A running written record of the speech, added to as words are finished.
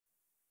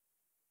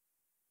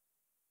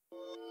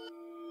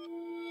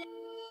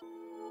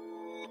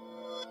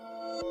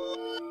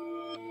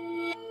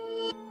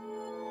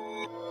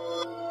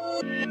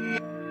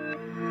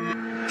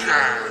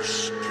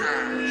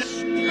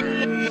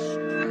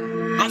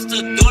I'm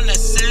still doing the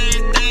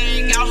same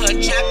thing, out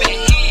here trapping,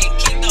 he ain't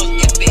keep those.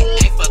 If it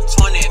ain't for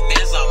 20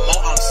 bands or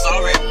more, I'm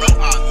sorry, bro,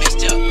 I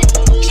missed ya.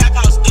 Trap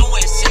house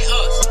doing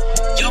sit-ups,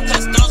 yo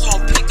customs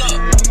won't pick up,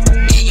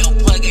 and your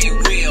plug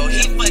ain't real.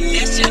 He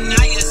finessing,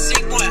 now you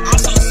sick boy. I'm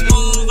so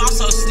smooth, I'm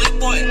so slick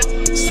boy.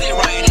 Sit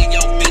right in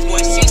your bitch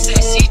boy. She said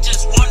she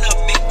just want a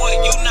big boy.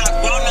 You not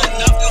grown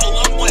enough, you a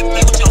little boy.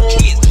 Play with your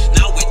kids,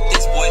 not with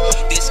this boy.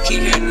 This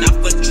kid here not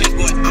for tricks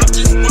boy. I'm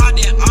just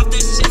riding off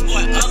this shit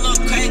boy. A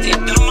little crazy,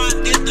 don't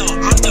mind this though.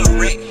 I'm the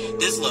wreck,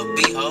 this little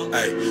b-ho.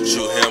 Hey,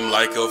 shoot him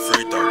like a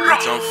free throw,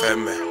 bitch, I'm fat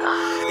man.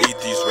 Eat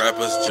these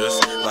rappers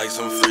just like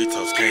some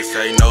Fritos. Can't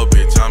say no,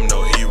 bitch, I'm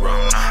no hero.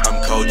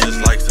 I'm cold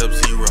just like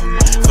Sub-Zero.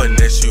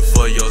 Finesse you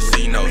for your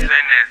C-notes. Send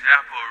that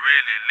apple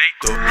really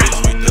lethal. Bitch,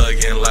 we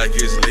thuggin' like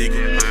it's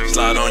legal.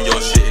 Slide on your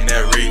shit in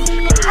that Regal.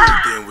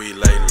 Then we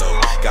lay low.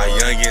 Got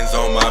youngins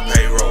on my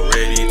payroll,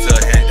 ready to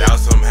hand out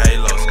some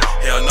halos.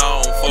 Hell no,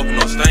 I don't fuck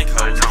no stank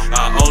hoes.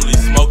 I only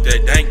smoke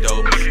that dank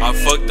dope. I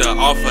fucked her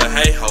off a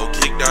hey-ho.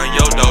 Kick down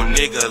your door,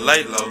 nigga,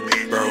 lay low.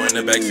 Bro in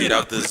the backseat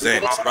out the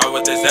Xanax. Bro,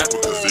 what this apple?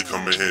 Cause they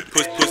come in handy.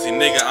 Pussy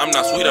nigga, I'm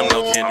not sweet, I'm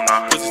no candy.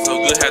 Pussy so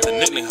good, had to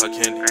nickname her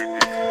candy.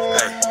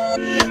 Hey,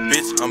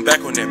 bitch, I'm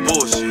back on that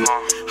bullshit.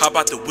 How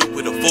about the whip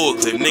with a full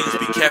clip? Niggas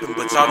be capping,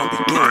 but y'all don't be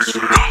doing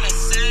shit. I'm the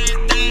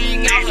same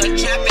thing, out here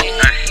trapping,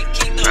 he ain't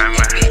keep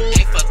those.